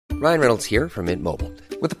Ryan Reynolds here from Mint Mobile.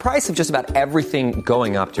 With the price of just about everything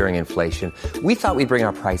going up during inflation, we thought we'd bring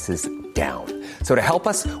our prices down. So to help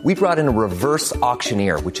us, we brought in a reverse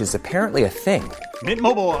auctioneer, which is apparently a thing. Mint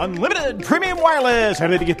Mobile Unlimited Premium Wireless. How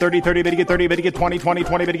to get 30, 30, bit to get 30, bit to get 20, 20,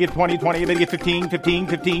 20, bit to get 20, 20, bit to get 15, 15,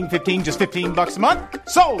 15, 15, just $15 a month?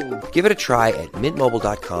 Sold! Give it a try at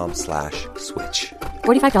mintmobile.com/switch.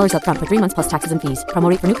 $45 up front for 3 months plus taxes and fees. Promo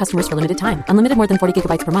rate for new customers for limited time. Unlimited more than 40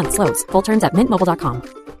 gigabytes per month. Slows full terms at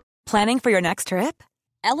mintmobile.com. Planning for your next trip?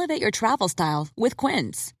 Elevate your travel style with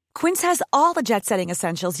Quince. Quince has all the jet-setting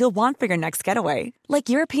essentials you'll want for your next getaway, like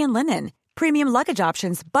European linen, premium luggage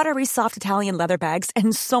options, buttery soft Italian leather bags,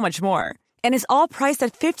 and so much more. And is all priced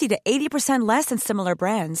at 50 to 80% less than similar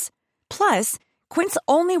brands. Plus, Quince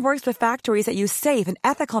only works with factories that use safe and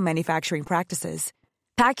ethical manufacturing practices.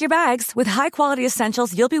 Pack your bags with high-quality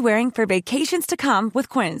essentials you'll be wearing for vacations to come with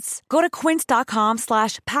Quince. Go to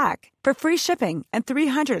quince.com/pack for free shipping and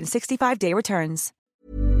 365-day returns.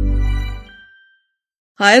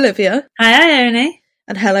 Hi, Olivia. Hi, Ione.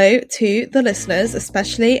 And hello to the listeners,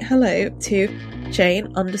 especially hello to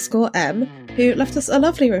Jane_M, who left us a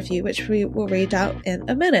lovely review, which we will read out in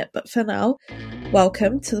a minute. But for now,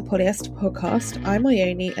 welcome to the Polyester Podcast. I'm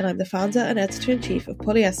Ione, and I'm the founder and editor-in-chief of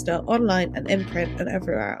Polyester online and in print and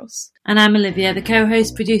everywhere else. And I'm Olivia, the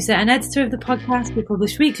co-host, producer and editor of the podcast. We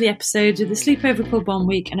publish weekly episodes with the Sleepover Club one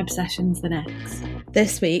week and Obsessions the next.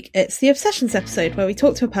 This week, it's the Obsessions episode, where we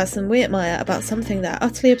talk to a person we admire about something they're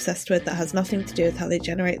utterly obsessed with that has nothing to do with how they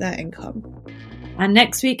generate their income. And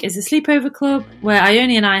next week is the Sleepover Club, where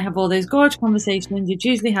Ione and I have all those gorge conversations you'd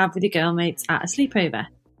usually have with your girlmates at a sleepover.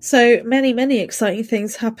 So many exciting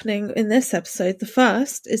things happening in this episode. The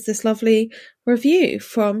first is this lovely review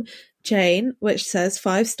from Jane, which says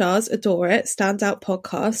 5 stars, adore it, standout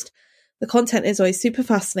podcast. The content is always super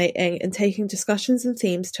fascinating and taking discussions and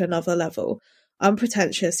themes to another level.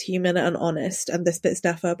 Unpretentious, human and honest, and this bit's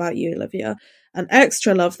defo about you, Olivia. And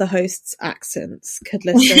extra love the host's accents. Could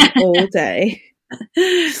listen all day.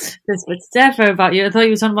 This bit's defo about you. I thought you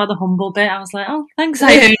were talking about the humble bit. I was like, oh, thanks,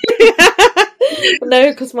 Ione. No,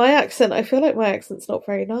 because my accent, I feel like my accent's not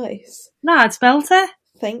very nice. Nah, it's belter.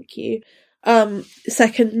 Thank you.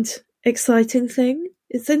 Second exciting thing,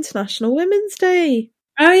 it's International Women's Day.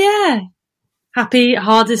 Oh, yeah. Happy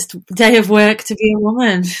hardest day of work to be a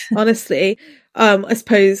woman. Honestly, I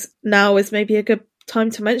suppose now is maybe a good time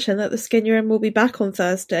to mention that the Skin You're In will be back on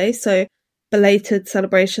Thursday, so belated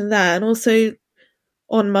celebration there. And also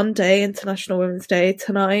on Monday, International Women's Day,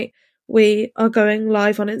 tonight, we are going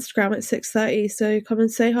live on Instagram at 6:30, so come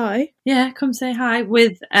and say hi. Yeah, come say hi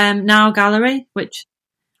with Now Gallery, which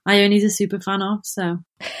Ione's a super fan of, so.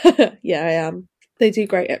 Yeah, I am. They do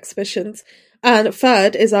great exhibitions. And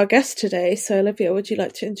third is our guest today. So, Olivia, would you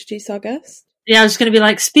like to introduce our guest? Yeah, I was going to be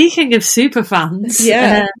like, speaking of super fans.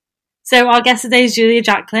 Yeah. So our guest today is Julia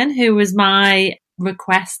Jacklin, who was my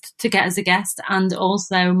request to get as a guest and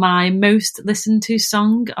also my most listened to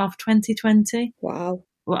song of 2020. Wow.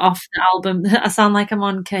 Off the album. I sound like I'm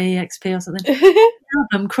on KEXP or something.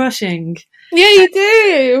 Album Crushing. Yeah, you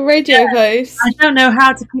do. Radio host. I Don't Know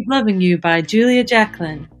How to Keep Loving You by Julia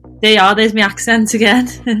Jacklin. There you are. There's my accent again.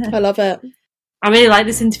 I love it. I really like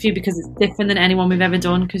this interview because it's different than anyone we've ever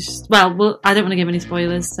done. Because, well, I don't want to give any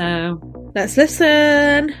spoilers, so let's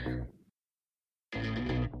listen.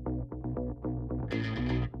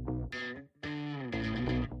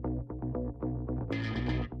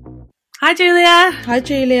 Hi, Julia. Hi,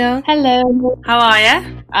 Julia. Hello. How are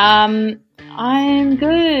you? I'm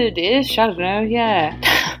good-ish. I don't know. Yeah.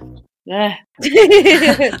 Yeah.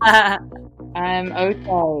 I'm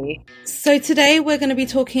okay. So today we're going to be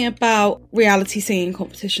talking about reality singing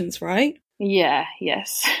competitions, right? Yeah.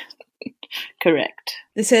 Yes. Correct.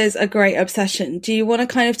 This is a great obsession. Do you want to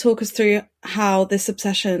kind of talk us through how this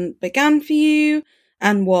obsession began for you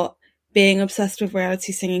and what being obsessed with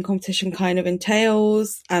reality singing competition kind of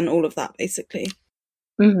entails and all of that, basically?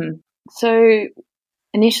 Mm-hmm. So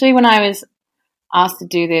initially when I was asked to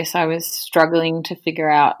do this, I was struggling to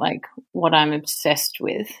figure out like what I'm obsessed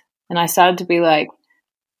with. And I started to be like,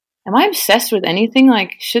 am I obsessed with anything?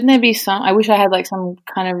 Like, shouldn't there be I wish I had like some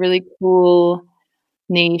kind of really cool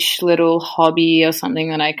niche little hobby or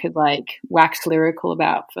something that I could like wax lyrical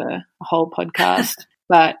about for a whole podcast.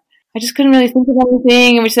 But I just couldn't really think of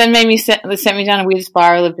anything, which then made me sent me down a weird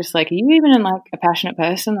spiral of just like, are you even like a passionate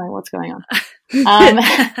person? Like, what's going on?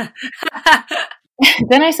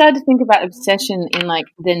 Then I started to think about obsession in like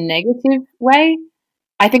the negative way.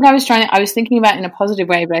 I think I was thinking about it in a positive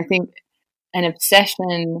way, but I think an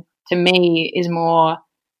obsession to me is more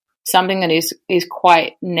something that is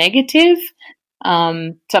quite negative,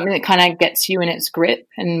 something that kind of gets you in its grip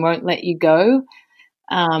and won't let you go.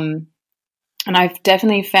 And I've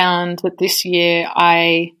definitely found that this year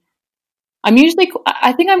I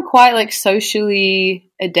think I'm quite like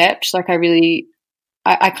socially adept. Like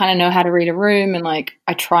I kind of know how to read a room, and like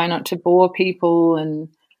I try not to bore people, and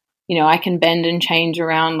I can bend and change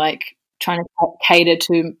around, like trying to cater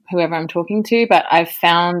to whoever I'm talking to. But I've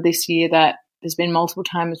found this year that there's been multiple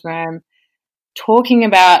times where I'm talking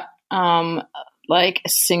about like a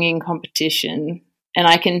singing competition, and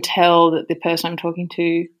I can tell that the person I'm talking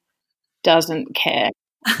to doesn't care.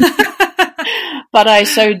 But I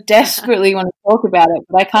so desperately want to talk about it,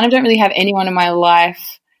 but I kind of don't really have anyone in my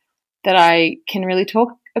life that I can really talk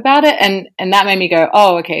about it, and that made me go,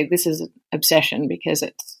 oh, okay, this is obsession, because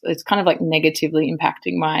it's kind of like negatively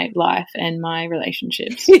impacting my life and my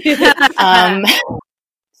relationships. So,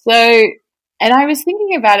 and I was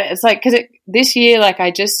thinking about it, it's like, because this year, like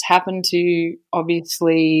I just happened to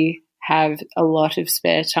obviously have a lot of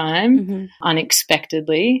spare time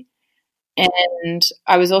unexpectedly. And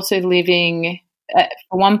I was also living,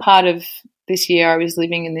 for one part of this year, I was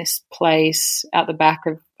living in this place out the back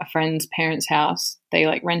of a friend's parents' house. They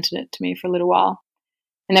like rented it to me for a little while.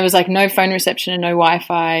 And there was like no phone reception and no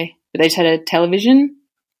Wi-Fi, but they just had a television.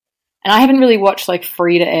 And I haven't really watched like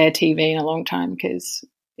free-to-air TV in a long time, because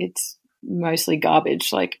it's mostly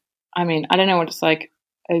garbage. Like, I mean, I don't know what it's like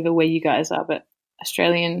over where you guys are, but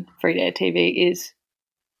Australian free-to-air TV is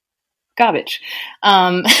garbage.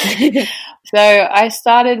 So I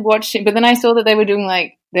started watching, but then I saw that they were doing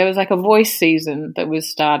like, there was like a voice season that was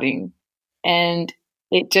starting, and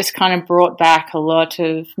it just kind of brought back a lot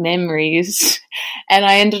of memories. And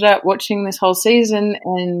I ended up watching this whole season,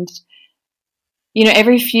 and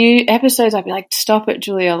every few episodes I'd be like, stop it,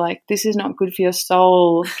 Julia, like this is not good for your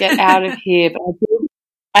soul, get out of here. But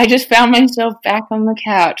I just found myself back on the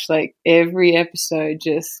couch like every episode,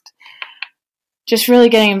 just really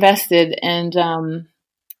getting invested. And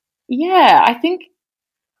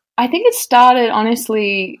I think it started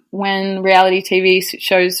honestly when reality TV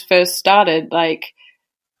shows first started, like,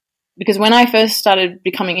 because when I first started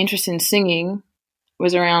becoming interested in singing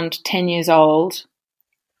was around 10 years old,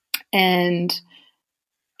 and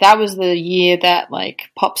that was the year that like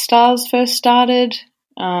Pop Stars first started.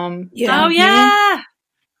 Oh yeah,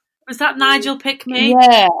 was that Nigel Pick Me?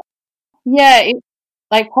 Yeah.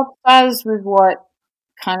 Like Pop Stars was what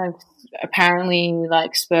kind of apparently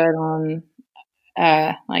like spurred on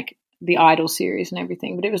like the Idol series and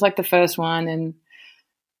everything, but it was like the first one. And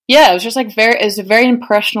yeah, it was just like it was a very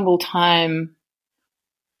impressionable time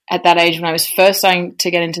at that age when I was first starting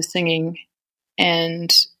to get into singing,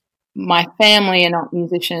 and my family are not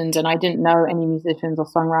musicians, and I didn't know any musicians or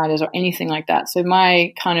songwriters or anything like that. So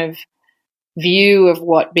my kind of view of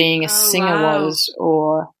what being a singer was,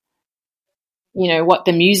 or what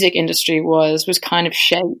the music industry was kind of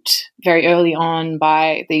shaped very early on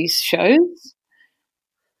by these shows.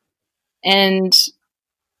 And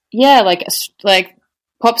yeah, like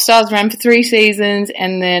Pop Stars ran for 3 seasons,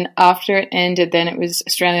 and then after it ended, then it was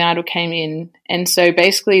Australian Idol came in. And so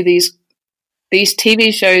basically these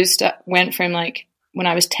TV shows went from like when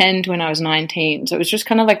I was 10 to when I was 19. So it was just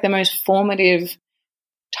kind of like the most formative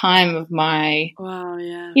time of my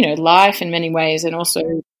life in many ways, and also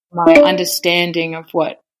my understanding of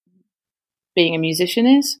what being a musician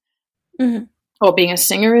is, or being a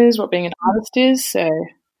singer is, what being an artist is. So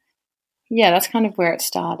yeah, that's kind of where it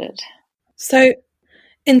started. So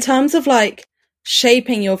in terms of like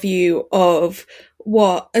shaping your view of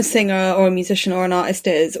what a singer or a musician or an artist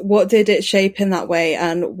is, what did it shape in that way,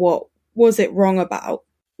 and what was it wrong about?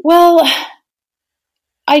 Well,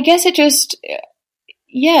 I guess it just,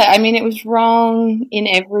 I mean, it was wrong in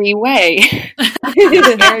every way. It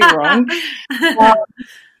was very wrong.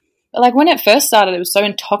 Like when it first started, it was so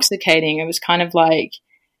intoxicating. It was kind of like,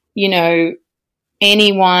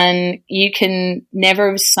 anyone, you can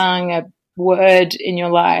never have sung a word in your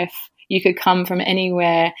life. You could come from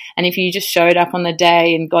anywhere, and if you just showed up on the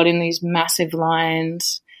day and got in these massive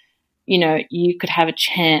lines, you could have a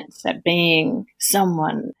chance at being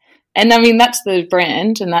someone. And I mean, that's the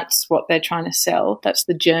brand, and that's what they're trying to sell. That's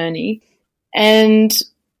the journey. And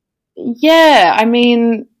yeah, I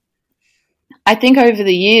mean, I think over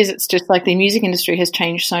the years, it's just like the music industry has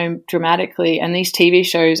changed so dramatically, and these TV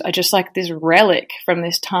shows are just like this relic from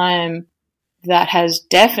this time that has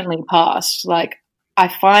definitely passed. Like, I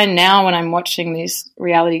find now when I'm watching these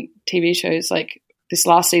reality TV shows, like this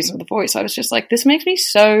last season of The Voice, I was just like, this makes me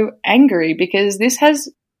so angry, because this has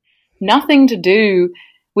nothing to do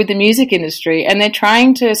with the music industry, and they're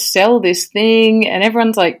trying to sell this thing, and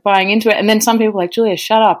everyone's like buying into it. And then some people are like, Julia,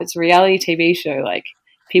 shut up. It's a reality TV show. Like,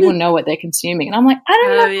 people know what they're consuming. And I'm like, I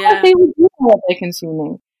don't know how people know what they're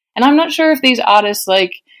consuming. And I'm not sure if these artists,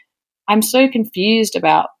 like, I'm so confused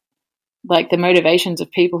about like the motivations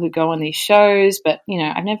of people who go on these shows, but you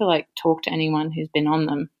know, I've never like talked to anyone who's been on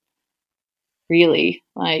them. Really,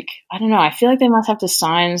 like, I don't know. I feel like they must have to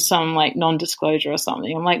sign some like non-disclosure or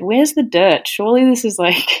something. I'm like, where's the dirt? Surely this is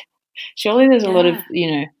like, surely there's a lot of,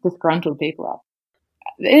 you know, disgruntled people out.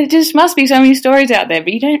 There just must be so many stories out there,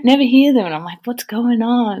 but you don't never hear them. And I'm like, what's going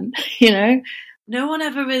on? You know? No one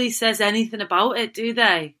ever really says anything about it, do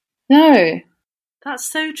they? No. That's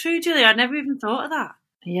so true, Julie. I never even thought of that.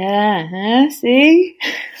 Yeah, see?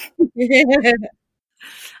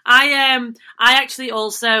 I actually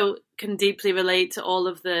also can deeply relate to all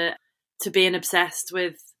of to being obsessed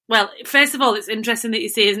with. Well, first of all, it's interesting that you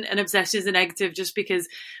say an obsession is a negative, just because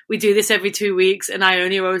we do this every 2 weeks, and I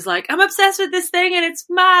only always like, I'm obsessed with this thing and it's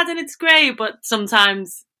mad and it's great, but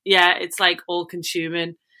sometimes, yeah, it's like all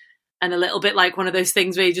consuming and a little bit like one of those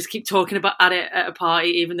things where you just keep talking about it at a party,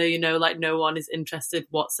 even though you know, like, no one is interested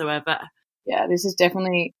whatsoever. Yeah, this is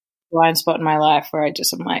definitely a blind spot in my life where I'm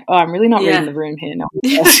like, oh, I'm really not reading the room here. No.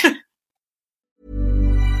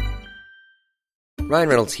 Ryan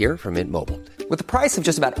Reynolds here from Mint Mobile. With the price of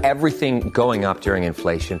just about everything going up during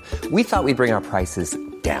inflation, we thought we'd bring our prices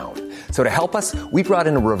down. So to help us, we brought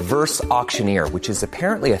in a reverse auctioneer, which is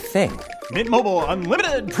apparently a thing. Mint Mobile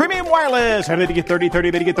Unlimited Premium Wireless. How to get 30,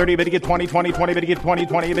 30, bit to get 30, bit to get 20, 20, 20, bit to get 20,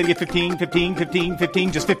 20, bit to get 15, 15, 15,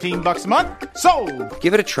 15, just $15 a month? Sold!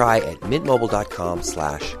 Give it a try at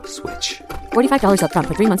mintmobile.com/switch. $45 up front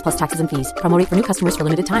for 3 months plus taxes and fees. Promo rate for new customers for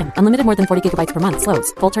limited time. Unlimited more than 40 gigabytes per month.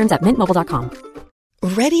 Slows full terms at mintmobile.com.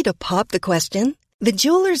 Ready to pop the question? The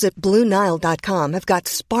jewelers at BlueNile.com have got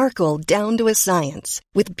sparkle down to a science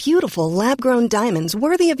with beautiful lab-grown diamonds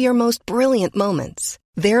worthy of your most brilliant moments.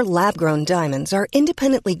 Their lab-grown diamonds are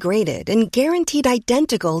independently graded and guaranteed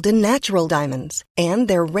identical to natural diamonds, and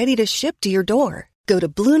they're ready to ship to your door. Go to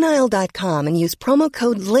BlueNile.com and use promo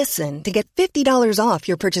code LISTEN to get $50 off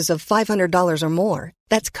your purchase of $500 or more.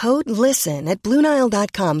 That's code LISTEN at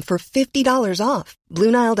BlueNile.com for $50 off.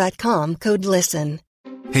 BlueNile.com, code LISTEN.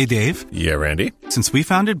 Hey, Dave. Yeah, Randy. Since we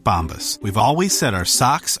founded Bombas, we've always said our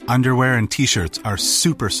socks, underwear, and T-shirts are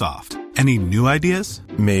super soft. Any new ideas?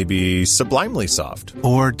 Maybe sublimely soft.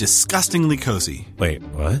 Or disgustingly cozy. Wait,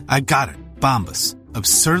 what? I got it. Bombas.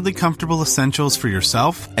 Absurdly comfortable essentials for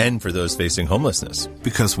yourself and for those facing homelessness.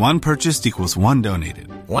 Because one purchased equals one donated.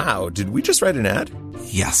 Wow, did we just write an ad?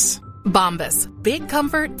 Yes. Bombas. Big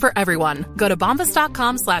comfort for everyone. Go to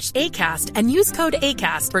bombas.com/ACAST and use code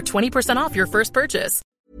ACAST for 20% off your first purchase.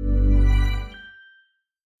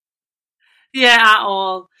 Yeah, at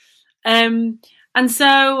all. And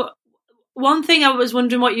so one thing I was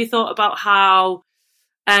wondering what you thought about how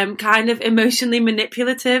kind of emotionally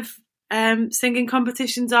manipulative singing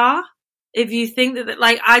competitions are. If you think that,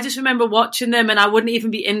 like, I just remember watching them and I wouldn't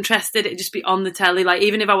even be interested. It'd just be on the telly, like,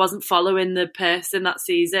 even if I wasn't following the person that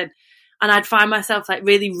season. And I'd find myself, like,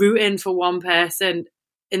 really rooting for one person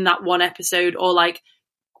in that one episode, or, like,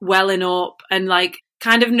 welling up and, like,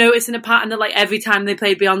 kind of noticing a pattern that, like, every time they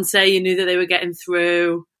played Beyonce, you knew that they were getting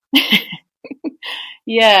through.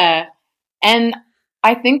 Yeah. And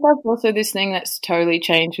I think that's also this thing that's totally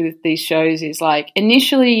changed with these shows is, like,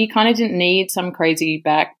 initially you kind of didn't need some crazy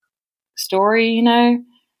backstory, you know?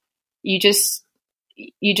 You just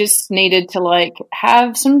needed to, like,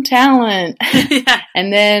 have some talent. Yeah.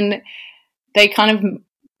 And then they kind of,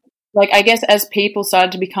 like, I guess as people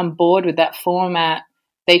started to become bored with that format,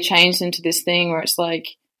 they changed into this thing where it's like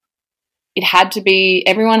it had to be,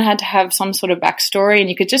 everyone had to have some sort of backstory, and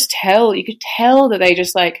you could tell that they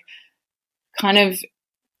just, like, kind of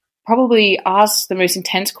probably ask the most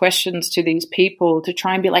intense questions to these people to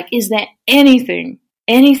try and be like, is there anything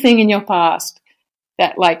in your past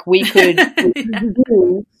that, like, we could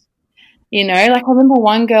do? You know, like, I remember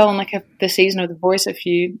one girl on, like, the season of The Voice a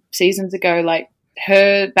few seasons ago, like,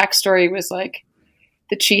 her backstory was, like,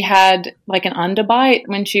 that she had, like, an underbite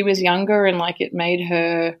when she was younger, and, like, it made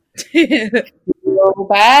her feel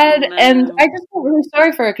bad. No. And I just felt really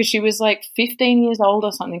sorry for her because she was, like, 15 years old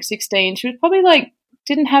or something, 16. She was probably, like,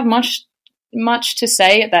 didn't have much to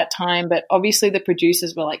say at that time, but obviously the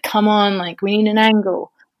producers were like, come on, like, we need an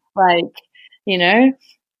angle, like, you know?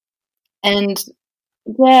 And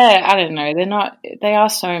yeah, I don't know. They are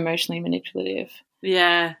so emotionally manipulative.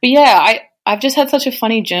 Yeah. But yeah, I've just had such a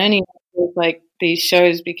funny journey with, like, these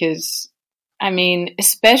shows because, I mean,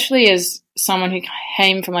 especially as someone who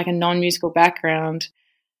came from, like, a non-musical background,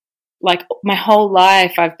 like, my whole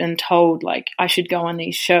life I've been told, like, I should go on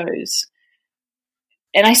these shows.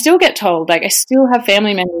 And I still get told, like, I still have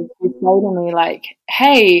family members who say to me, like,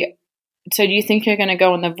 hey, so do you think you're going to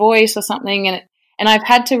go on The Voice or something? And I've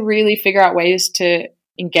had to really figure out ways to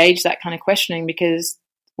engage that kind of questioning, because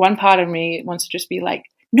one part of me wants to just be like,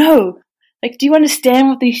 no, like, do you understand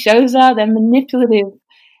what these shows are? They're manipulative.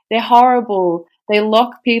 They're horrible. They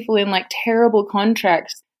lock people in like terrible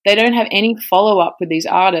contracts. They don't have any follow-up with these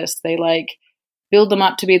artists. They like build them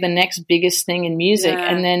up to be the next biggest thing in music. Yeah.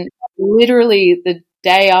 And then literally the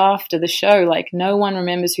day after the show, like no one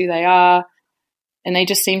remembers who they are. And they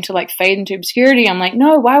just seem to like fade into obscurity. I'm like,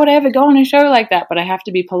 no, why would I ever go on a show like that? But I have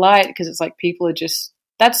to be polite because it's like people are just,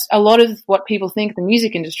 that's a lot of what people think the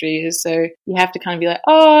music industry is. So you have to kind of be like,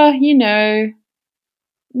 oh, you know,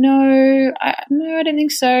 no, I don't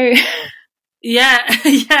think so. Yeah,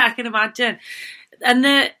 yeah, I can imagine.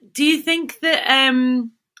 And do you think that,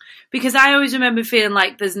 because I always remember feeling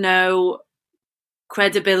like there's no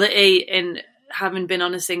credibility in having been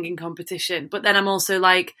on a singing competition, but then I'm also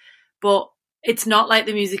like, but it's not like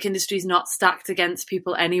the music industry is not stacked against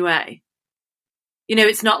people anyway. You know,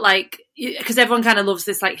 it's not like, because everyone kind of loves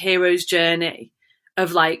this like hero's journey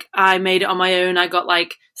of like, I made it on my own. I got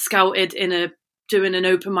like scouted doing an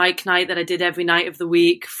open mic night that I did every night of the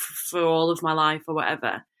week for all of my life or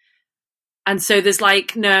whatever. And so there's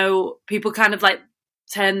like, no, people kind of like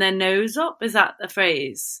turn their nose up. Is that a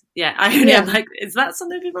phrase? Yeah. I'm like, is that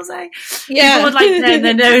something people say? Yeah. People would like turn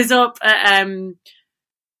their nose up at,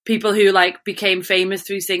 people who like became famous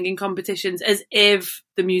through singing competitions, as if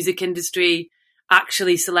the music industry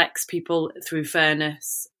actually selects people through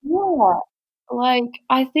fairness. Yeah. Like,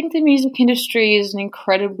 I think the music industry is an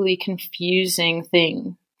incredibly confusing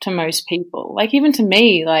thing to most people. Like, even to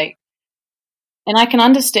me, like, and I can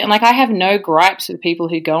understand, like, I have no gripes with people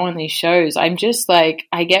who go on these shows. I'm just like,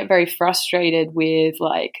 I get very frustrated with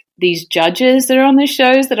like these judges that are on these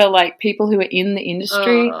shows that are like people who are in the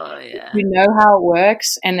industry, who know how it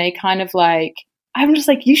works, and they kind of like, I'm just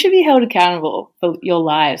like, you should be held accountable for your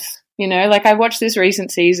lives. You know, like I watched this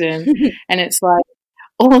recent season and it's like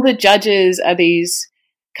all the judges are these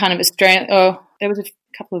kind of Australian, there was a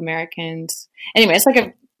couple of Americans. Anyway, it's like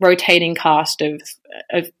a rotating cast of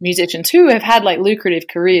musicians who have had like lucrative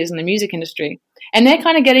careers in the music industry. And they're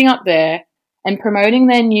kind of getting up there and promoting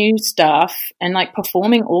their new stuff and like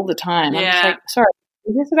performing all the time. I'm just like, sorry,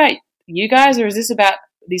 is this about you guys or is this about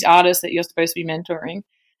these artists that you're supposed to be mentoring?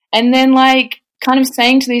 And then like kind of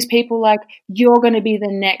saying to these people like, you're going to be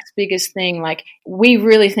the next biggest thing. Like, we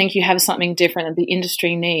really think you have something different that the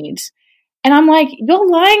industry needs. And I'm like, you're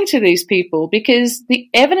lying to these people because the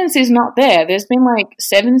evidence is not there. There's been like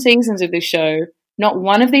 7 seasons of this show. Not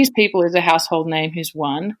one of these people is a household name who's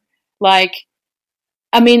won. Like,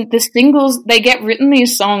 I mean, the singles, they get written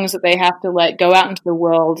these songs that they have to like go out into the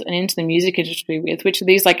world and into the music industry with, which are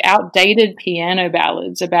these like outdated piano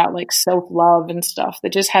ballads about like self-love and stuff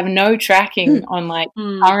that just have no tracking on like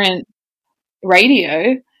current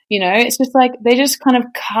radio. You know, it's just like they just kind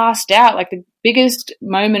of cast out, like the biggest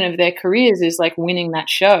moment of their careers is like winning that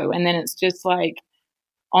show. And then it's just like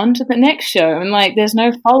on to the next show and like there's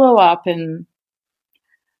no follow-up. And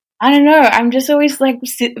I don't know, I'm just always like,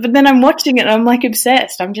 but then I'm watching it and I'm like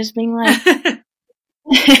obsessed. I'm just being like,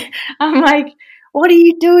 I'm like, what are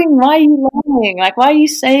you doing? Why are you lying? Like, why are you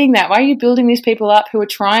saying that? Why are you building these people up who are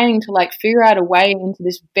trying to like figure out a way into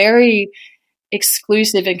this very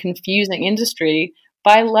exclusive and confusing industry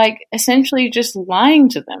by like essentially just lying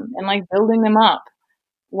to them and like building them up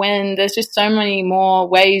when there's just so many more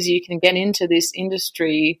ways you can get into this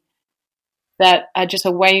industry that are just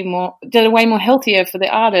way more healthier for the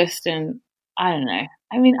artist. And I don't know.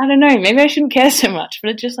 I mean, I don't know. Maybe I shouldn't care so much,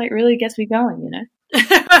 but it just like really gets me going, you know?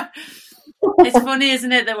 It's funny,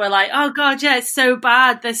 isn't it, that we're like, oh God, yeah, it's so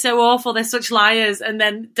bad. They're so awful. They're such liars. And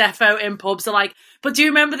then defo in pubs are like, but do you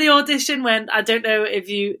remember the audition when, I don't know if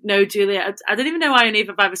you know, Julia, I don't even know why if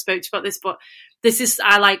I've ever spoke to you about this, but this is,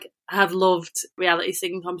 I like have loved reality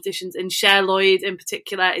singing competitions. And Cher Lloyd in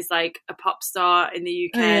particular is like a pop star in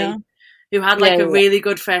the UK who had like a really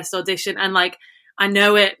good first audition. And like, I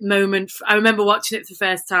know it moment, I remember watching it for the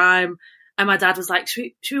first time. And my dad was like,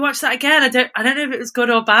 should we watch that again? I don't know if it was good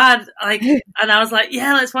or bad. Like, and I was like,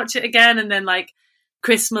 yeah, let's watch it again. And then like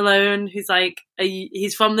Chris Malone, who's like,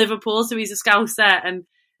 he's from Liverpool, so he's a Scouser.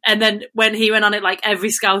 And then when he went on it, like every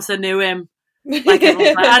Scouser knew him. Like, like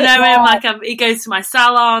I know him, like he goes to my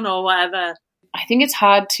salon or whatever. I think it's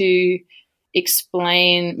hard to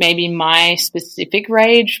explain maybe my specific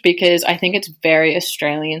rage because I think it's very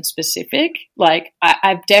Australian specific. Like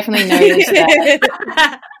I've definitely noticed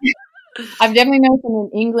that. I've definitely noticed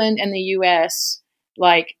in England and the US,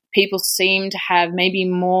 like people seem to have maybe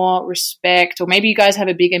more respect, or maybe you guys have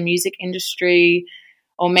a bigger music industry,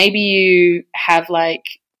 or maybe you have like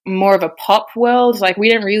more of a pop world. Like we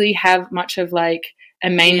don't really have much of like a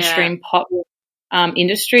mainstream pop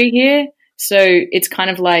industry here. So it's kind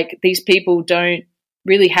of like these people don't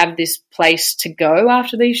really have this place to go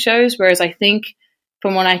after these shows, whereas I think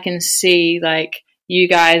from what I can see, like you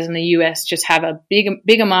guys in the US just have a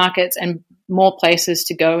bigger markets and more places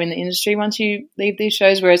to go in the industry once you leave these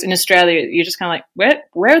shows, whereas in Australia you're just kind of like,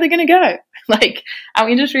 where are they going to go? Like, our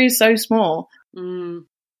industry is so small.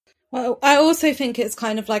 Well, I also think it's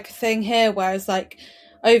kind of like a thing here, whereas like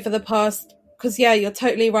over the past, because yeah, you're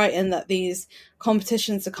totally right in that these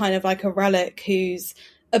competitions are kind of like a relic whose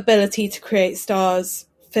ability to create stars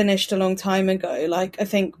finished a long time ago. Like, I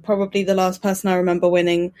think probably the last person I remember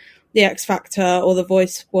winning the X Factor or The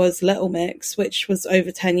Voice was Little Mix, which was over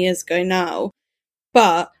 10 years ago now.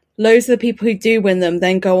 But loads of the people who do win them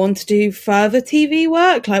then go on to do further TV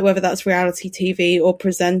work, like whether that's reality TV or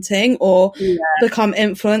presenting or become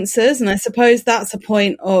influencers. And I suppose that's the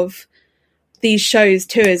point of these shows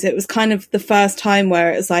too, is it was kind of the first time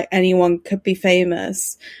where it was like anyone could be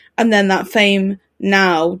famous. And then that fame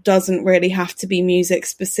now doesn't really have to be music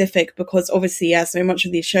specific, because obviously, yeah, so much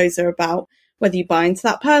of these shows are about whether you buy into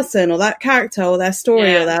that person or that character or their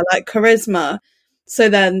story or their like charisma. So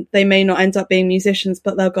then they may not end up being musicians,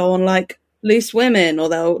 but they'll go on like Loose Women, or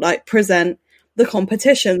they'll like present the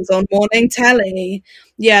competitions on morning telly.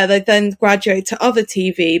 Yeah, they then graduate to other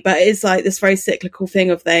TV, but it is like this very cyclical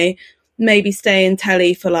thing of they maybe stay in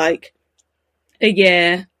telly for like a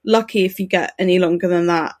year, lucky if you get any longer than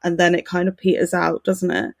that, and then it kind of peters out,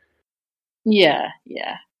 doesn't it? Yeah.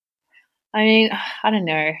 I mean, I don't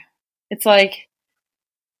know. It's like,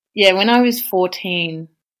 yeah, when I was 14,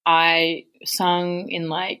 I sung in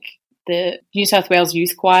like the New South Wales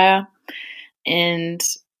Youth Choir, and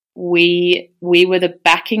we were the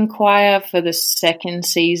backing choir for the second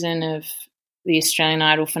season of the Australian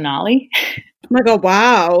Idol finale. Oh my God,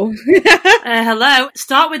 wow. Hello.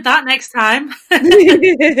 Start with that next time. Yeah. I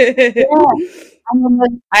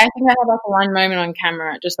think I had like one moment on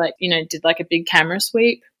camera, just like, you know, did like a big camera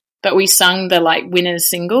sweep, but we sung the like winner's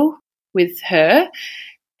single with her.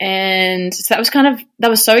 And so that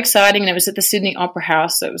was so exciting. And it was at the Sydney Opera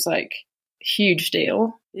House. So it was like a huge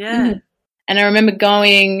deal. Yeah. And I remember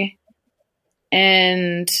going,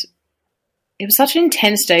 and it was such an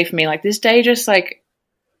intense day for me. Like, this day just like,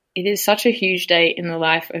 it is such a huge day in the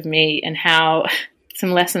life of me, and how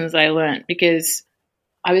some lessons I learned, because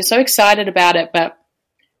I was so excited about it. But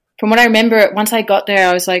from what I remember, once I got there,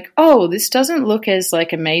 I was like, oh, this doesn't look as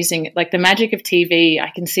like amazing. Like, the magic of TV,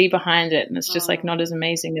 I can see behind it, and it's just like not as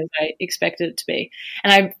amazing as I expected it to be.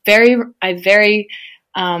 And I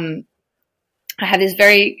have this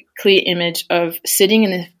very clear image of sitting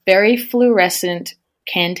in this very fluorescent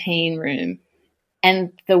canteen room,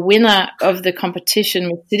 and the winner of the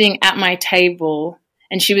competition was sitting at my table,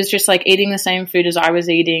 and she was just like eating the same food as I was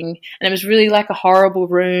eating. And it was really like a horrible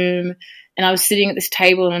room. And I was sitting at this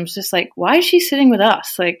table, and I was just like, why is she sitting with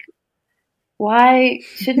us? Like, why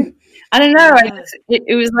shouldn't, I don't know.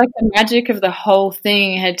 It was like the magic of the whole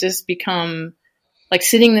thing had just become like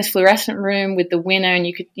sitting in this fluorescent room with the winner, and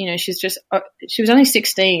you could, you know, she was only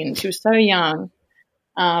 16. She was so young.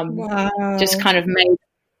 Wow. Just kind of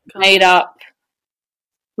made up,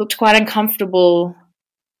 looked quite uncomfortable.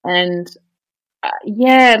 And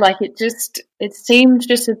like it seemed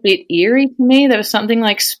just a bit eerie to me. There was something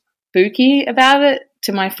like spooky about it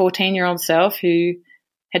to my 14-year-old self, who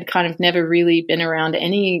had kind of never really been around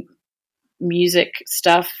any music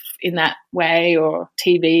stuff in that way, or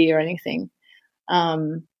TV or anything.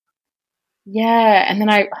 And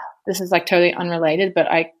then this is like totally unrelated, but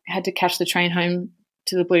I had to catch the train home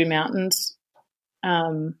to the Blue Mountains,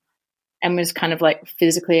 and was kind of like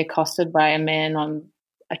physically accosted by a man on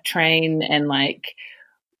a train, and like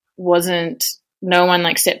no one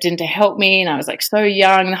like stepped in to help me, and I was like so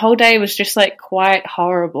young. The whole day was just like quite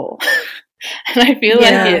horrible. And I feel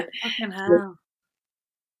like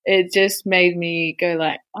it just made me go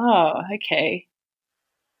like, oh, okay.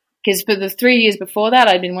 Because for the 3 years before that,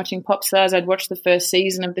 I'd been watching Pop Stars. I'd watched the first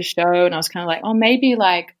season of the show, and I was kind of like, oh, maybe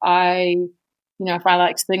like if I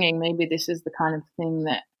like singing, maybe this is the kind of thing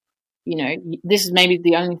that, you know, this is maybe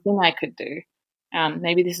the only thing I could do.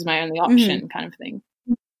 Maybe this is my only option, kind of thing.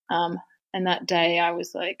 And that day I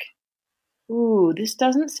was like, ooh, this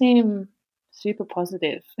doesn't seem super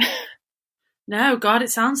positive. No, God, it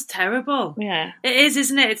sounds terrible. Yeah. It is,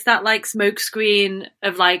 isn't it? It's that like smoke screen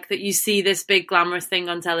of like that you see this big glamorous thing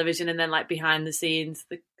on television, and then like behind the scenes,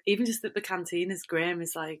 even just that the canteen is grim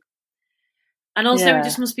is like, and also it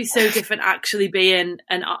just must be so different actually being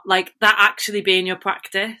like that, actually being your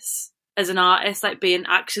practice as an artist, like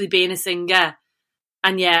actually being a singer.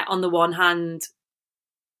 And yeah, on the one hand,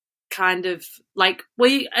 kind of like,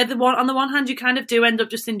 on the one hand, you kind of do end up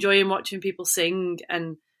just enjoying watching people sing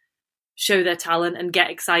and show their talent and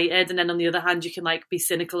get excited, and then on the other hand you can like be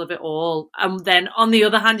cynical of it all, and then on the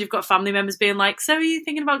other hand you've got family members being like, so are you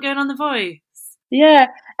thinking about going on The Voice? Yeah.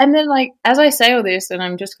 And then like as I say all this, and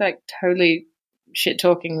I'm just like totally shit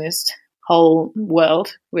talking this whole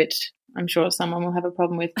world, which I'm sure someone will have a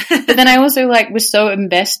problem with, but then I also like was so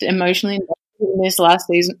emotionally invested in this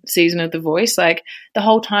last season of The Voice. Like the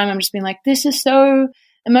whole time I'm just being like, this is so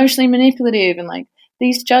emotionally manipulative, and like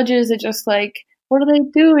these judges are just like, what are they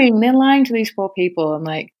doing? They're lying to these poor people. And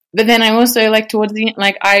like, but then I also like towards the end,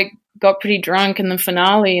 like I got pretty drunk in the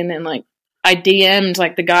finale, and then like I DM'd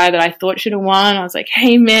like the guy that I thought should have won. I was like,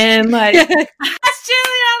 hey man, like That's Julie,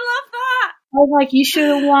 I love that. I was like, you should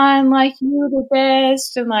have won, like you were the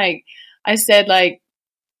best. And like I said, like,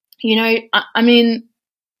 you know, I mean,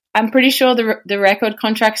 I'm pretty sure the record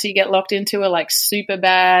contracts you get locked into are like super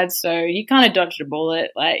bad, so you kind of dodged a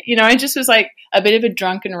bullet. Like, you know, I just was like a bit of a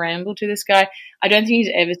drunken ramble to this guy. I don't think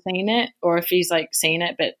he's ever seen it, or if he's like seen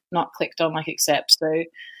it but not clicked on like accept. So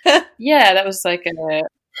yeah, that was like I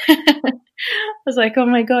was like, oh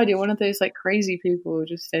my god, you're one of those like crazy people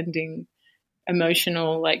just sending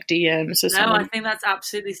emotional like DMs or something. No, I think that's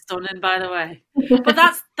absolutely stunning, by the way. But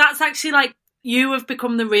that's actually like, you have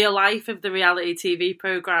become the real life of the reality TV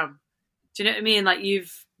program. Do you know what I mean? Like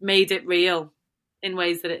you've made it real in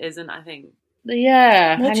ways that it isn't, I think.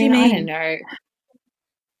 Yeah. What do you mean? I don't know.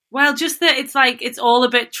 Well, just that it's like, it's all a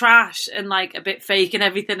bit trash and like a bit fake and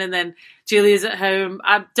everything. And then Julia's at home.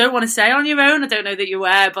 I don't want to say on your own. I don't know that you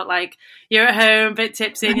were, but like you're at home, a bit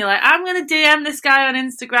tipsy, and you're like, I'm going to DM this guy on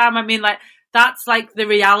Instagram. I mean, like that's like the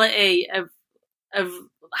reality of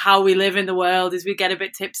how we live in the world, is we get a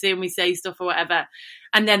bit tipsy and we say stuff or whatever.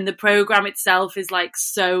 And then the program itself is like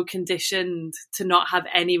so conditioned to not have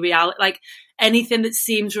any reality. Like anything that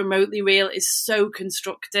seems remotely real is so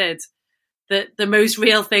constructed that the most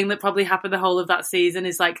real thing that probably happened the whole of that season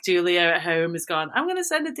is like Julia at home has gone, I'm going to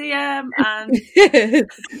send a DM.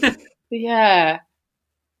 And yeah.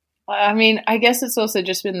 I mean, I guess it's also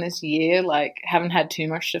just been this year, like haven't had too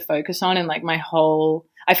much to focus on, and like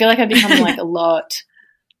I feel like I've become like a lot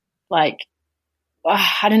like,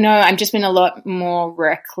 I don't know, I've just been a lot more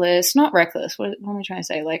reckless. Not reckless, what am I trying to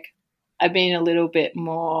say? Like, I've been a little bit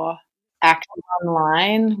more active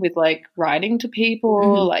online with, like, writing to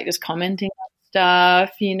people, like, just commenting on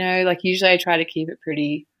stuff, you know. Like, usually I try to keep it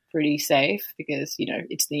pretty safe because, you know,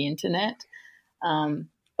 it's the internet.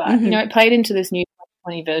 But, you know, it played into this new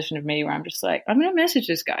 2020 version of me where I'm just like, I'm going to message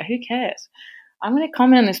this guy. Who cares? I'm going to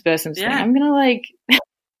comment on this person's thing. I'm going to, like,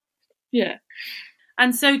 yeah.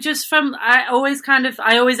 And so just from, I always end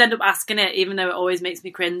up asking it, even though it always makes me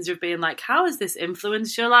cringe of being like, how has this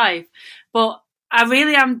influenced your life? But I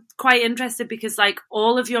really am quite interested because like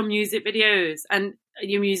all of your music videos and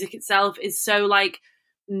your music itself is so like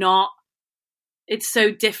it's so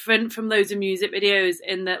different from loads of music videos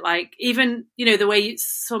in that like, even, you know, the way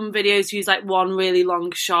some videos use like one really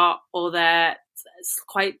long shot, or they're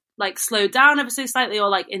quite like slowed down ever so slightly, or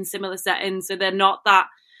like in similar settings. So they're not that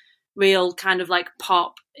real kind of like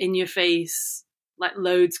pop in your face, like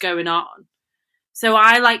loads going on. So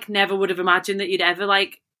I like never would have imagined that you'd ever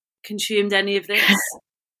like consumed any of this.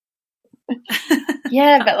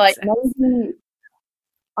 Yeah, but like maybe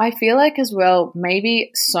I feel like as well,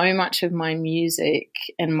 maybe so much of my music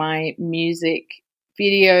and my music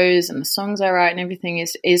videos and the songs I write and everything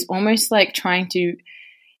is almost like trying to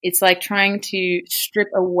strip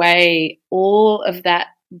away all of that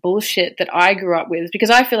bullshit that I grew up with, because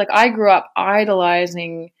I feel like I grew up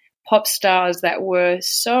idolizing pop stars that were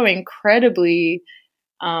so incredibly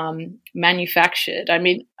manufactured. I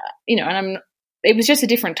mean, you know, and it was just a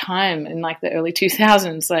different time in like the early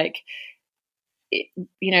 2000s. Like,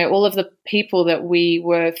 you know, all of the people that we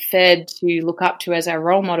were fed to look up to as our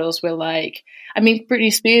role models were like, I mean,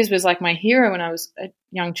 Britney Spears was like my hero when I was a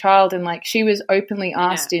young child, and like she was openly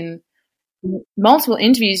asked in multiple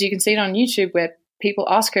interviews. You can see it on YouTube where people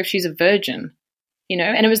ask her if she's a virgin, you know,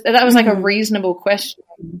 and that was like a reasonable question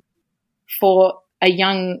for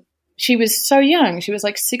she was so young. She was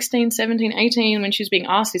like 16, 17, 18 when she was being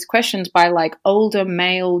asked these questions by like older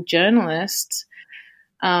male journalists.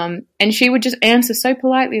 And she would just answer so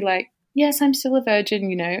politely, like, yes, I'm still a virgin,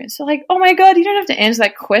 you know. It's like, oh my God, you don't have to answer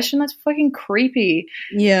that question. That's fucking creepy.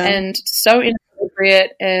 Yeah. And so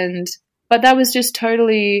inappropriate. But that was just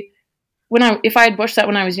totally, if I had watched that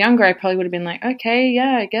when I was younger, I probably would have been like, okay,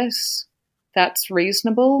 yeah, I guess that's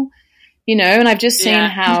reasonable, you know. And I've just seen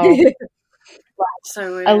how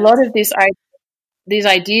so a lot of these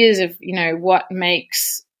ideas of, you know, what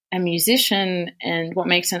makes a musician and what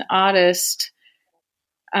makes an artist,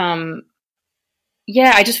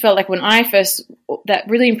 I just felt like when I first, that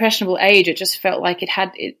really impressionable age, it just felt like it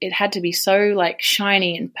had to be so like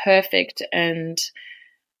shiny and perfect, and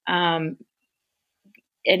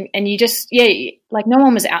you just, like no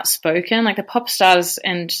one was outspoken. Like the pop stars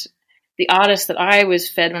and the artists that I was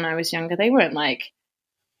fed when I was younger, they were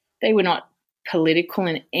not political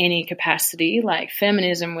in any capacity. Like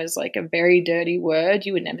feminism was like a very dirty word.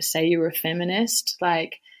 You would never say you were a feminist.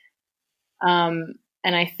 Like, and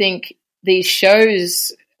I think these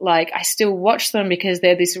shows, like I still watch them because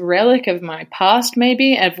they're this relic of my past,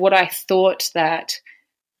 maybe, of what I thought that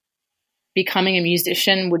becoming a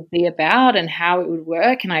musician would be about and how it would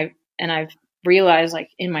work. And I've realized,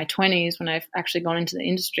 like in my 20s when I've actually gone into the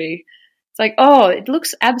industry, it's like, oh, it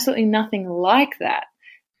looks absolutely nothing like that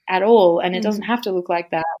at all, and it doesn't have to look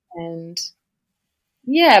like that. And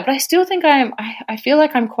but I still think I feel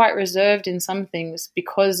like I'm quite reserved in some things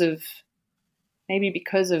because of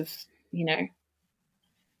you know,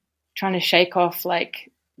 trying to shake off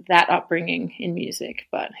like that upbringing in music,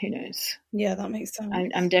 but who knows? Yeah, that makes sense.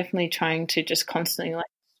 I'm definitely trying to just constantly like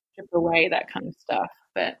strip away that kind of stuff.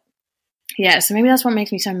 But yeah, so maybe that's what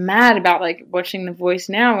makes me so mad about like watching The Voice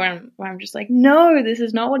now, where I'm just like, no, this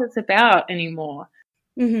is not what it's about anymore.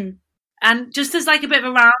 Mm-hmm. And just as like a bit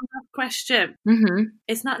of a round-up question,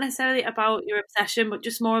 it's not necessarily about your obsession, but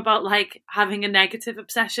just more about like having a negative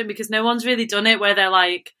obsession, because no one's really done it where they're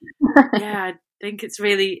like, yeah, I think it's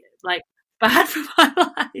really like bad for my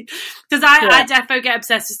life. Because I defo get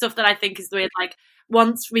obsessed with stuff that I think is weird. Like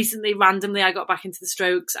once recently, randomly, I got back into the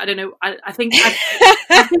Strokes. I don't know. I think I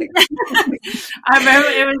wrote,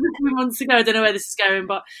 it was a few months ago. I don't know where this is going,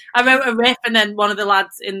 but I wrote a riff, and then one of the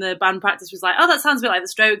lads in the band practice was like, "Oh, that sounds a bit like the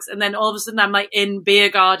Strokes." And then all of a sudden, I'm like in beer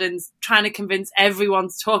gardens trying to convince everyone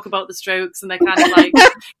to talk about the Strokes, and they're kind of like.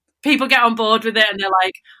 People get on board with it, and they're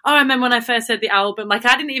like, "Oh, I remember when I first heard the album." Like,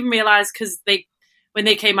 I didn't even realize because when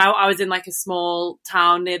they came out, I was in like a small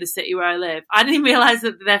town near the city where I live. I didn't even realize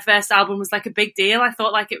that their first album was like a big deal. I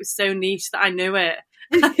thought like it was so niche that I knew it.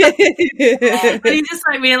 But you just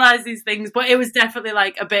like realize these things. But it was definitely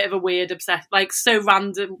like a bit of a weird obsession, like so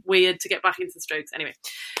random, weird to get back into the Strokes. Anyway,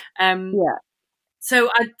 So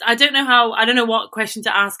I don't know what question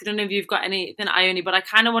to ask. I don't know if you've got anything, Ione, but I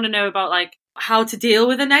kind of want to know about like how to deal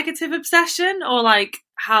with a negative obsession, or like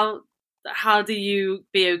how do you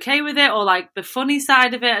be okay with it, or like the funny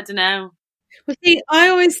side of it? I don't know. Well, see, I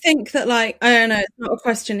always think that like, I don't know, it's not a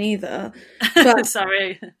question either. But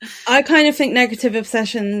Sorry. I kind of think negative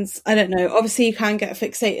obsessions, I don't know, obviously you can get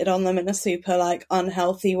fixated on them in a super like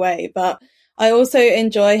unhealthy way, but I also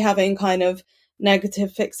enjoy having kind of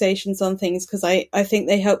negative fixations on things because I think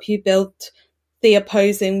they help you build the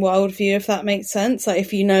opposing worldview, if that makes sense. Like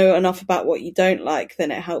if you know enough about what you don't like,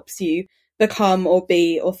 then it helps you become or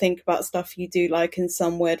be or think about stuff you do like in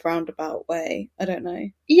some weird roundabout way. I don't know.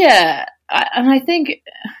 Yeah, and I think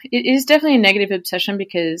it is definitely a negative obsession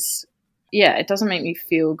because, it doesn't make me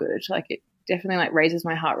feel good. Like it definitely like raises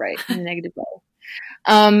my heart rate in a negative way.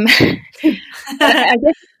 I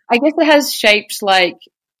guess it has shaped like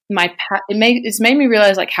it's made me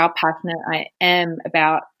realize like how passionate I am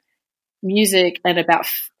about music and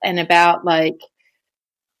about like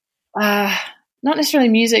not necessarily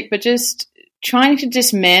music, but just trying to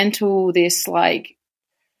dismantle this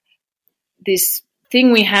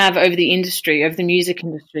thing we have over the industry, over the music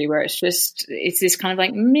industry, where it's this kind of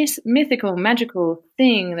like mythical, magical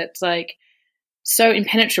thing that's like so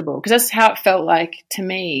impenetrable, because that's how it felt like to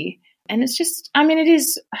me. And it's just, I mean, it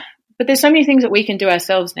is, but there's so many things that we can do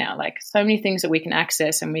ourselves now, like so many things that we can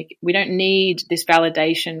access, and we don't need this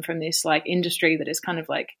validation from this like industry that is kind of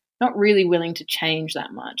like not really willing to change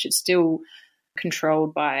that much. It's still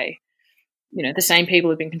controlled by, the same people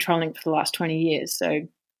who've been controlling it for the last 20 years. So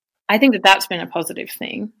I think that that's been a positive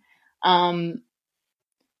thing. And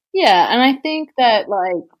I think that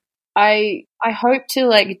like I hope to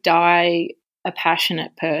like die a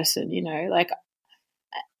passionate person, like,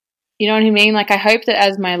 you know what I mean? Like I hope that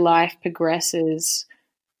as my life progresses,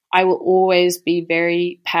 I will always be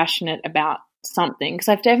very passionate about something, because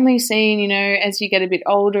I've definitely seen, as you get a bit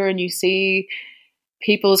older and you see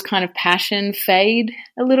people's kind of passion fade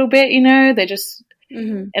a little bit, they just,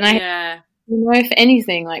 and if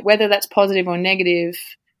anything, like whether that's positive or negative,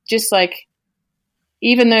 just like,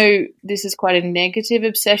 even though this is quite a negative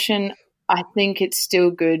obsession, I think it's still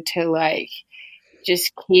good to like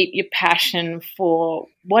just keep your passion for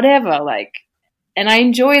whatever, like, and I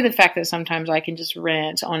enjoy the fact that sometimes I can just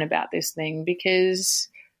rant on about this thing because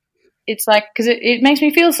it's like, because it makes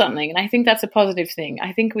me feel something, and I think that's a positive thing.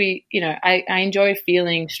 I think I enjoy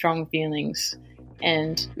feeling strong feelings,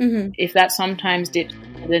 and if that sometimes dips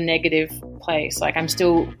to the negative place, like I'm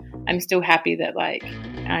still I'm still happy that like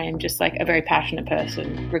I am just like a very passionate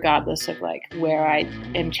person, regardless of like where I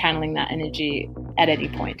am channeling that energy at any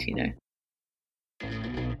point, you know.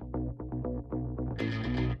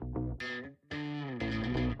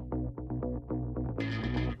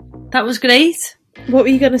 That was great. What were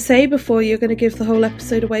you going to say before you're going to give the whole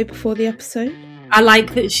episode away before the episode? I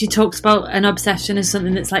like that she talks about an obsession as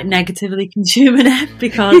something that's like negatively consuming it,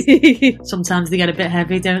 because sometimes they get a bit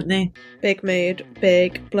heavy, don't they? Big mood,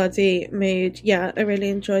 big bloody mood. Yeah, I really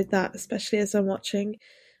enjoyed that, especially as I'm watching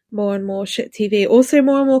more and more shit TV. Also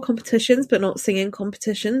more and more competitions, but not singing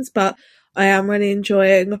competitions. But I am really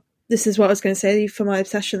enjoying, this is what I was going to say for my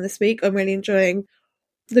obsession this week, I'm really enjoying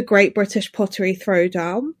the Great British Pottery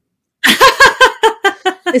Throwdown.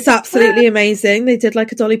 It's absolutely amazing. They did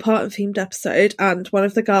like a Dolly Parton themed episode, and one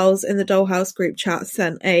of the girls in the Dollhouse group chat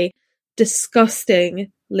sent a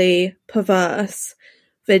disgustingly perverse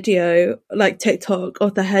video, like TikTok,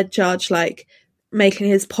 of the head judge like making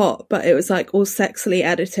his pot, but it was like all sexily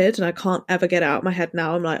edited, and I can't ever get it out of my head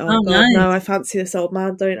now. I'm like, oh god, nice. No, I fancy this old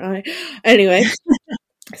man, don't I? Anyway,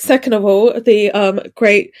 second of all, the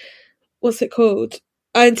great, what's it called?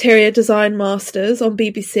 Interior Design Masters on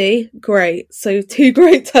BBC. Great. So 2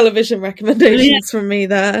 great television recommendations from me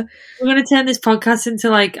there. We're going to turn this podcast into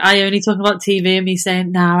like I only talk about TV and me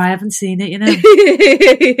saying, no, I haven't seen it, you know.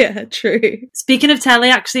 Yeah, true. Speaking of telly,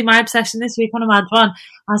 actually my obsession this week on a mad one,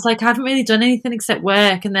 I was like, I haven't really done anything except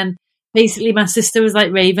work, and then basically my sister was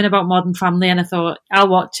like raving about Modern Family, and I thought I'll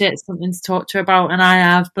watch it, something to talk to her about, and I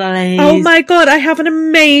have, please. Oh my god, I have an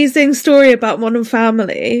amazing story about Modern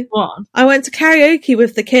Family. What? I went to karaoke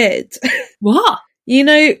with the kids. What? You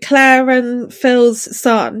know Claire and Phil's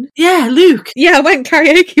son? Yeah, Luke. Yeah, I went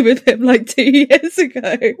karaoke with him like 2 years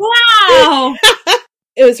ago. Wow!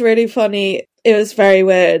 It was really funny. It was very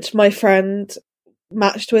weird. My friend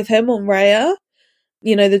matched with him on Raya,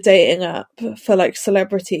 you know, the dating app for like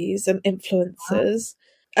celebrities and influencers.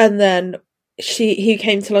 And then he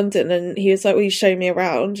came to London and he was like, will you show me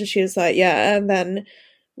around? And she was like, yeah. And then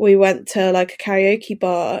we went to like a karaoke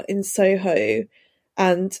bar in Soho,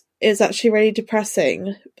 and it was actually really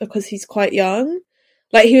depressing because he's quite young.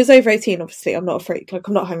 Like, he was over 18, obviously. I'm not a freak. Like,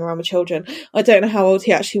 I'm not hanging around with children. I don't know how old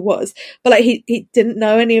he actually was. But, like, he didn't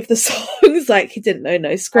know any of the songs. Like, he didn't know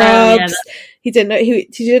No Scrubs. He didn't know, he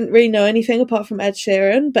didn't really know anything apart from Ed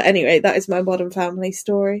Sheeran. But anyway, that is my Modern Family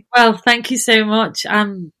story. Well, thank you so much.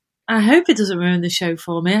 I hope it doesn't ruin the show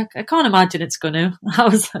for me. I can't imagine it's going to. I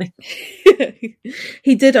was like...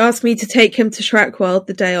 He did ask me to take him to Shrek World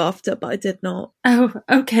the day after, but I did not. Oh,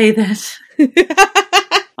 okay then.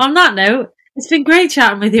 On that note, it's been great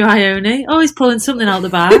chatting with you, Ione. Always pulling something out of the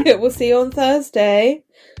bag. We'll see you on Thursday.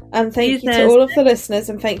 And thank you to all of the listeners,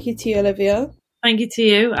 and thank you to you, Olivia. Thank you to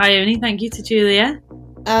you, Ione. Thank you to Julia.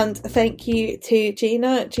 And thank you to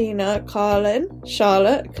Gina, Carlin,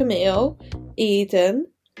 Charlotte, Camille, Eden.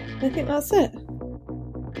 I think that's it.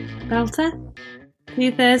 Belter. See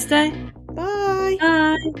you Thursday. Bye.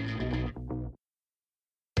 Bye.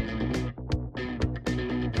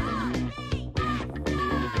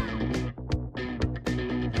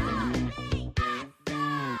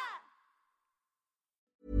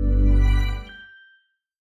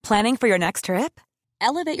 Planning for your next trip?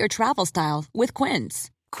 Elevate your travel style with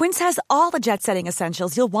Quince. Quince has all the jet-setting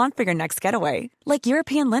essentials you'll want for your next getaway, like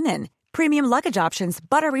European linen, premium luggage options,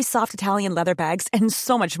 buttery soft Italian leather bags, and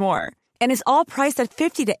so much more. And is all priced at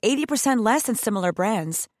 50 to 80% less than similar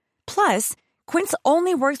brands. Plus, Quince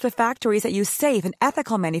only works with factories that use safe and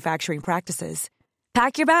ethical manufacturing practices.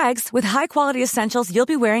 Pack your bags with high-quality essentials you'll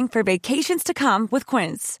be wearing for vacations to come with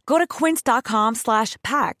Quince. Go to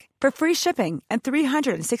quince.com/pack for free shipping and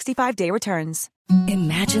 365-day returns.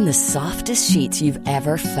 Imagine the softest sheets you've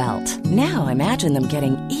ever felt. Now imagine them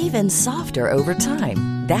getting even softer over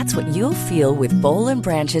time. That's what you'll feel with Boll &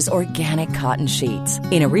 Branch's organic cotton sheets.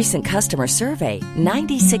 In a recent customer survey,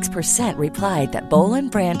 96% replied that Boll &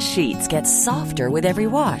 Branch sheets get softer with every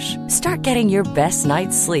wash. Start getting your best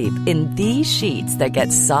night's sleep in these sheets that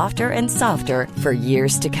get softer and softer for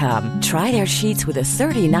years to come. Try their sheets with a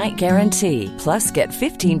 30-night guarantee. Plus, get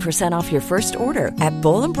 15% off your first order at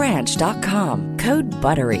bollandbranch.com. Code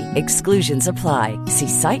BUTTERY. Exclusions apply. See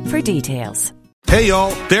site for details. Hey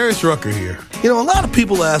y'all, Darius Rucker here. You know, a lot of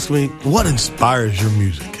people ask me, what inspires your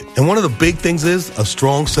music? And one of the big things is a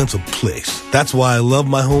strong sense of place. That's why I love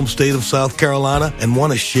my home state of South Carolina and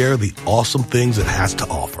want to share the awesome things it has to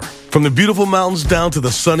offer. From the beautiful mountains down to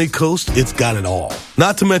the sunny coast, it's got it all.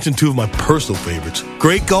 Not to mention two of my personal favorites,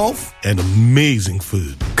 great golf and amazing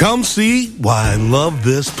food. Come see why I love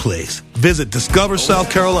this place. Visit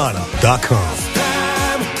discoversouthcarolina.com.